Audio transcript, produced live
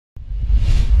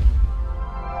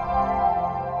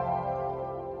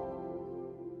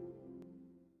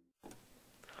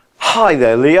Hi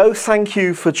there Leo, thank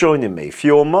you for joining me for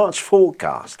your March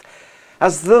forecast.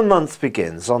 As the month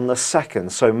begins on the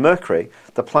 2nd, so Mercury,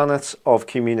 the planet of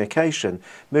communication,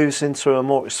 moves into a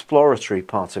more exploratory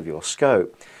part of your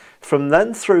scope. From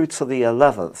then through to the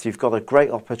 11th, you've got a great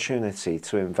opportunity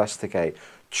to investigate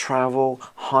travel,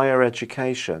 higher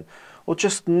education, or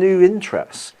just new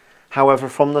interests. However,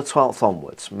 from the 12th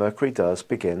onwards, Mercury does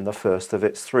begin the first of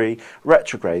its 3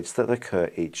 retrogrades that occur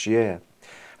each year.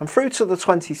 And through to the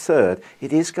 23rd,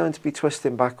 it is going to be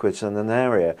twisting backwards in an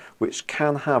area which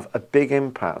can have a big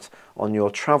impact on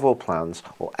your travel plans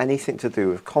or anything to do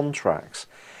with contracts.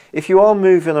 If you are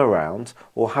moving around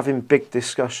or having big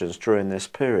discussions during this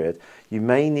period, you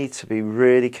may need to be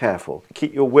really careful.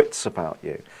 Keep your wits about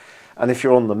you. And if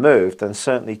you're on the move, then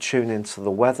certainly tune into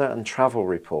the weather and travel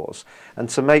reports, and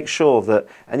to make sure that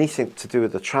anything to do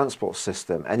with the transport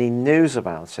system, any news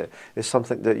about it, is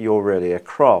something that you're really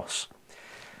across.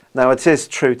 Now, it is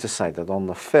true to say that on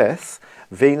the 5th,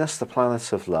 Venus, the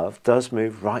planet of love, does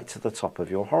move right to the top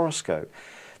of your horoscope.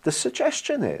 The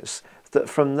suggestion is that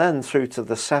from then through to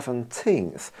the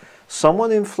 17th,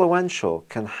 someone influential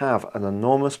can have an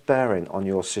enormous bearing on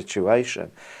your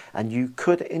situation, and you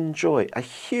could enjoy a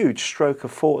huge stroke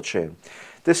of fortune.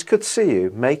 This could see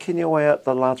you making your way up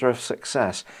the ladder of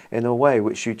success in a way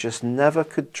which you just never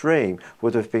could dream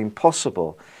would have been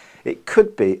possible. It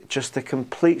could be just a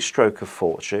complete stroke of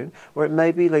fortune, or it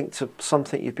may be linked to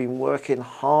something you've been working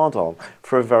hard on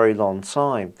for a very long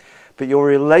time. But your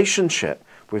relationship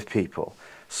with people,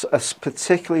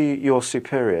 particularly your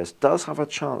superiors, does have a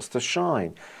chance to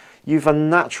shine. You've a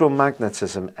natural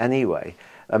magnetism anyway,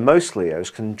 and most Leos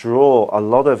can draw a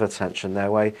lot of attention their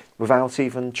way without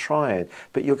even trying.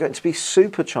 But you're going to be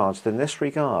supercharged in this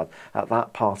regard at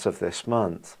that part of this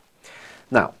month.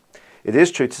 Now, it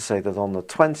is true to say that on the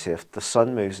 20th, the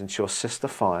Sun moves into your sister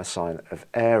fire sign of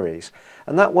Aries,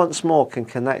 and that once more can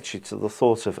connect you to the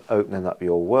thought of opening up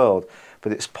your world.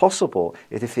 But it's possible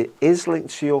that if it is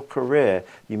linked to your career,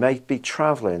 you may be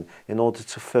travelling in order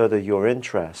to further your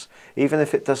interests. Even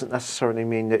if it doesn't necessarily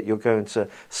mean that you're going to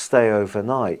stay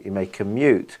overnight, you may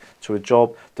commute to a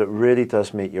job that really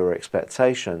does meet your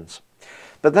expectations.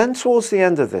 But then towards the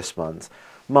end of this month,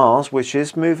 Mars, which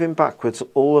is moving backwards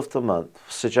all of the month,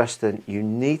 suggesting you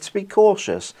need to be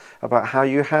cautious about how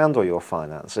you handle your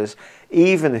finances,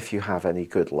 even if you have any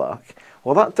good luck.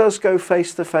 Well, that does go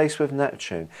face to face with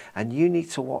Neptune, and you need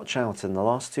to watch out in the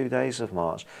last 2 days of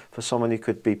March for someone who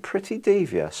could be pretty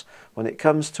devious when it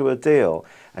comes to a deal,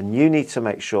 and you need to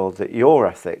make sure that your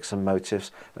ethics and motives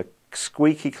are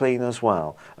squeaky clean as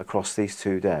well across these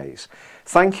 2 days.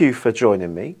 Thank you for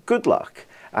joining me. Good luck,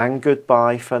 and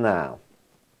goodbye for now.